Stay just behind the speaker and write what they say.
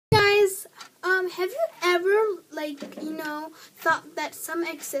Have you ever, thought that some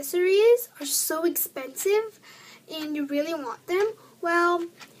accessories are so expensive and you really want them? Well,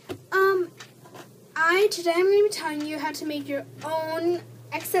 today I'm going to be telling you how to make your own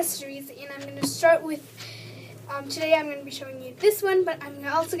accessories, and I'm going to start with, today I'm going to be showing you this one, but I'm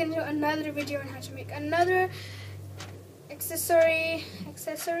also going to do another video on how to make another accessory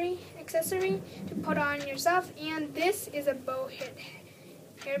to put on yourself, and this is a bow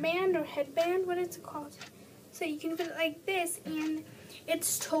hairband or headband, what is it called? So you can put it like this, and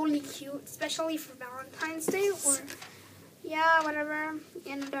it's totally cute, especially for Valentine's Day or whatever.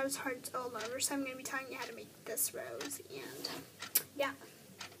 And it does hearts all over. So I'm going to be telling you how to make this rose, and yeah.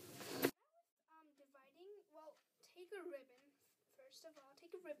 Dividing. Well, take a ribbon. First of all,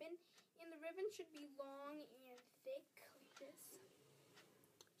 take a ribbon, and the ribbon should be long and thick, like this.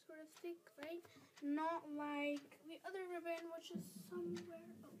 Sort of thick, right? Not like the other ribbon, which is somewhere.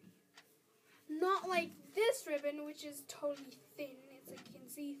 Not like this ribbon, which is totally thin. It's like you can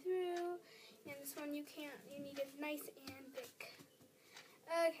see through. And this one you can't. You need it nice and thick.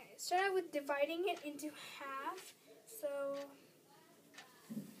 Okay, start out with dividing it into half. So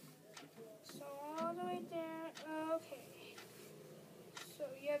all the way there. Okay. So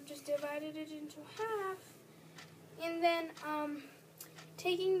you have just divided it into half. And then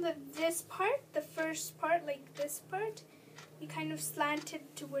taking this part, the first part, like this part, you kind of slant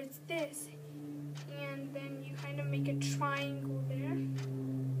it towards this. And then you kind of make a triangle there.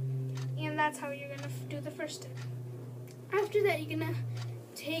 And that's how you're going to do the first step. After that, you're going to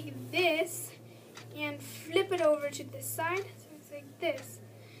take this and flip it over to this side. So it's like this.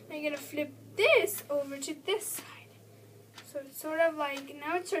 Now you're going to flip this over to this side. So it's sort of like,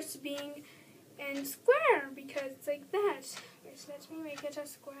 now it starts being in square because it's like that. Just let me make it a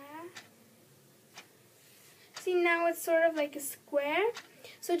square. See, now it's sort of like a square.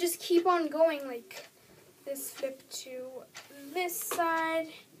 So just keep on going, like this flip to this side.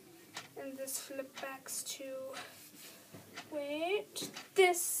 And this flip backs to,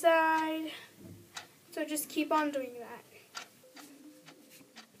 this side. So just keep on doing that.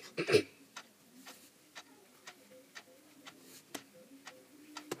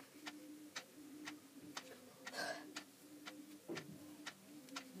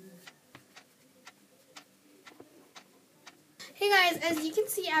 Hey guys, as you can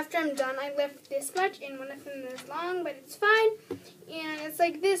see after I'm done, I left this much and one of them is long, but it's fine. And it's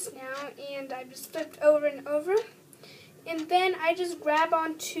like this now, and I just flipped over and over. And then I just grab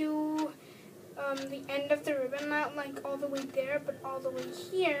onto the end of the ribbon, not like all the way there, but all the way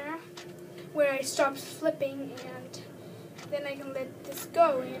here, where I stopped flipping, and then I can let this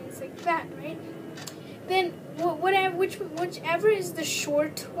go, and it's like that, right? Then whichever is the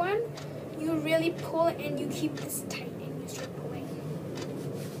short one, you really pull it and you keep this tight and you start pulling.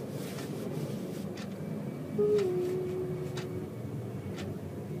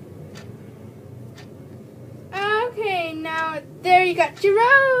 Okay, now there you got your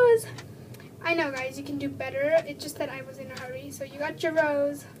rose. I know guys, you can do better. It's just that I was in a hurry, so you got your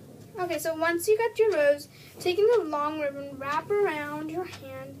rose. Okay, so once you got your rose, taking the long ribbon, wrap around your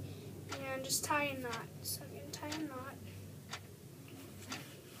hand and just tie a knot. So I'm going to tie a knot.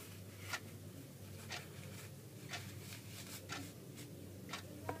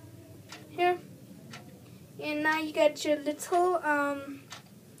 Here. And now you got your little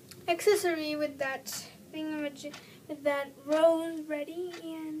accessory with that thingamajig, with that rose ready,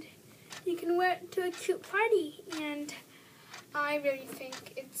 and you can wear it to a cute party. And I really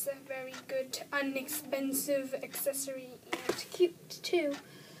think it's a very good, inexpensive accessory and cute too.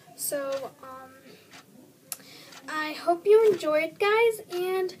 So I hope you enjoyed, guys.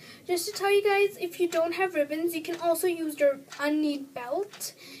 And just to tell you guys, if you don't have ribbons, you can also use your unknit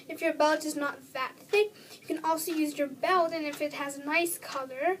belt. If your belt is not that thick, you can also use your belt, and if it has a nice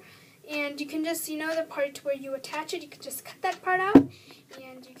color, and you can just, the part where you attach it, you can just cut that part out,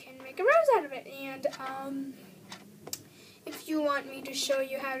 and you can make a rose out of it. And if you want me to show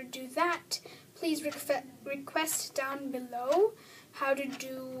you how to do that, please request down below how to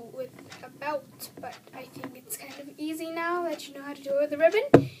do with a belt. But I think it's kind of easy now that you know how to do it with a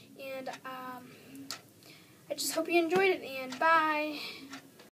ribbon. And I just hope you enjoyed it, and bye.